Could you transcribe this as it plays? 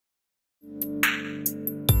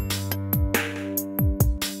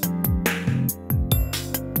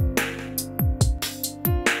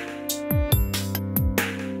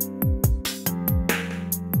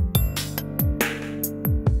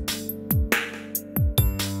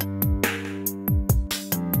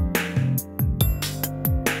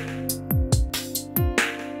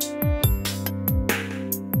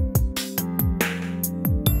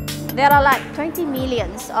There are like 20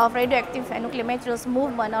 millions of radioactive and nuclear materials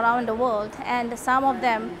movement around the world, and some of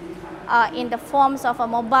them are in the forms of a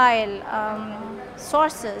mobile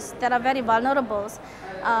sources that are very vulnerable.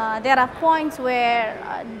 There are points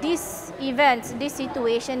where these events, this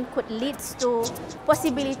situation could lead to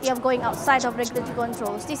possibility of going outside of regulatory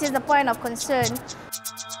controls. This is the point of concern.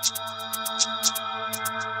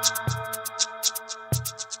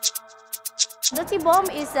 Dirty bomb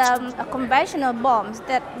is a conventional bomb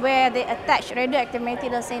where they attach radioactive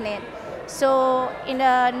materials in it. So in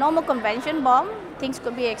a normal convention bomb, things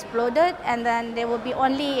could be exploded and then there will be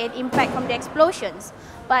only an impact from the explosions.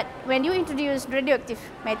 But when you introduce radioactive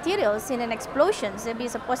materials in an explosion, there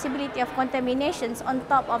is a possibility of contaminations on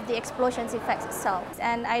top of the explosion's effects itself.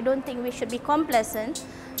 And I don't think we should be complacent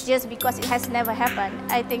just because it has never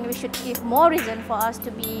happened. I think we should give more reason for us to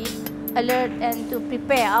be alert and to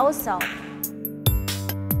prepare ourselves.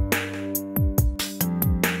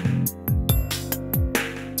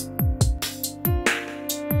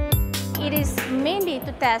 It is mainly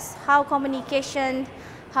to test how communication,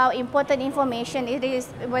 how important information it is,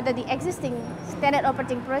 whether the existing standard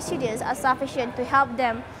operating procedures are sufficient to help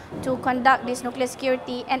them to conduct this nuclear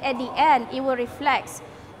security, and at the end it will reflect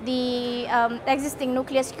the existing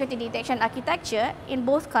nuclear security detection architecture in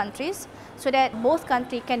both countries so that both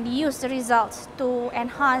countries can use the results to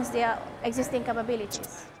enhance their existing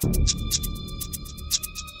capabilities.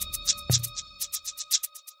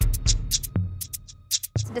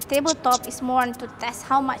 The tabletop is more to test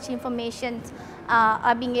how much information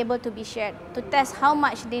are being able to be shared, to test how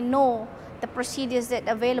much they know the procedures that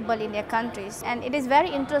are available in their countries. And it is very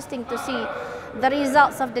interesting to see the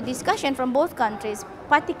results of the discussion from both countries,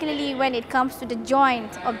 particularly when it comes to the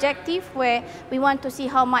joint objective, where we want to see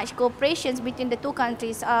how much cooperation between the two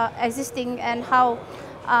countries are existing and how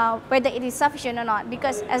whether it is sufficient or not.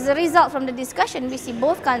 Because as a result from the discussion, we see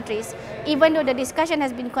both countries, even though the discussion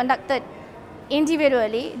has been conducted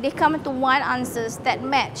individually, they come to one answers that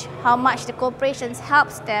match how much the cooperation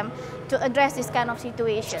helps them to address this kind of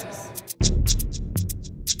situations.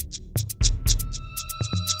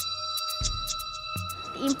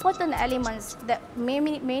 The important elements that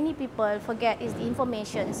many people forget is the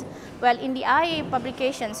informations. Well, in the IAEA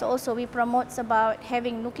publications also we promote about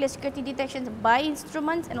having nuclear security detections by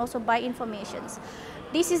instruments and also by informations.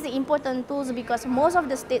 This is the important tools because most of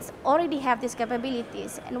the states already have these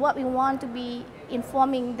capabilities, and what we want to be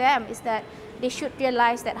informing them is that they should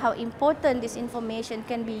realize that how important this information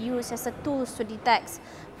can be used as a tool to detect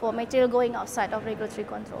for material going outside of regulatory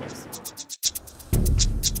controls.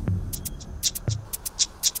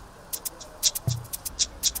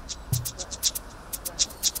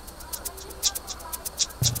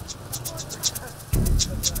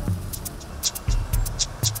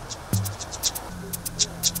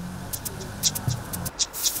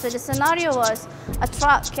 So the scenario was a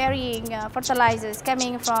truck carrying fertilizers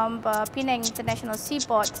coming from Penang International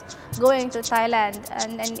Seaport going to Thailand,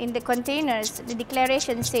 and in the containers the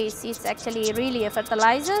declaration says it's actually really a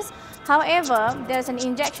fertilizers. However, there's an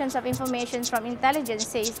injections of information from intelligence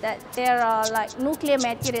says that there are like nuclear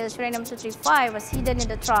materials, uranium-235 was hidden in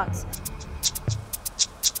the trucks.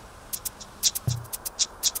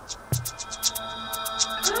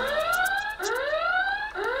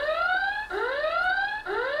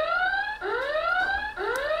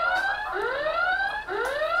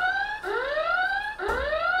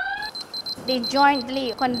 They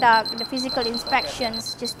jointly conduct the physical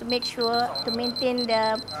inspections just to make sure to maintain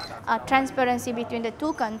the transparency between the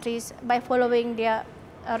two countries by following their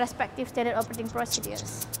respective standard operating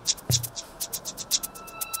procedures.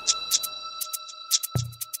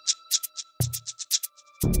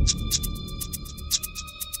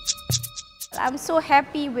 I'm so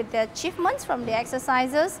happy with the achievements from the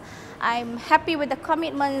exercises. I'm happy with the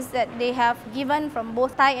commitments that they have given from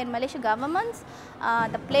both Thai and Malaysia governments,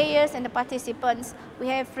 the players and the participants. We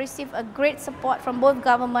have received a great support from both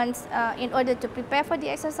governments in order to prepare for the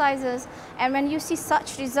exercises. And when you see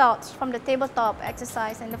such results from the tabletop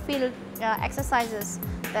exercise and the field exercises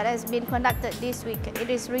that has been conducted this week, it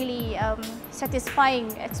is really satisfying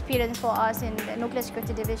experience for us in the nuclear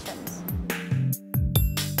security divisions.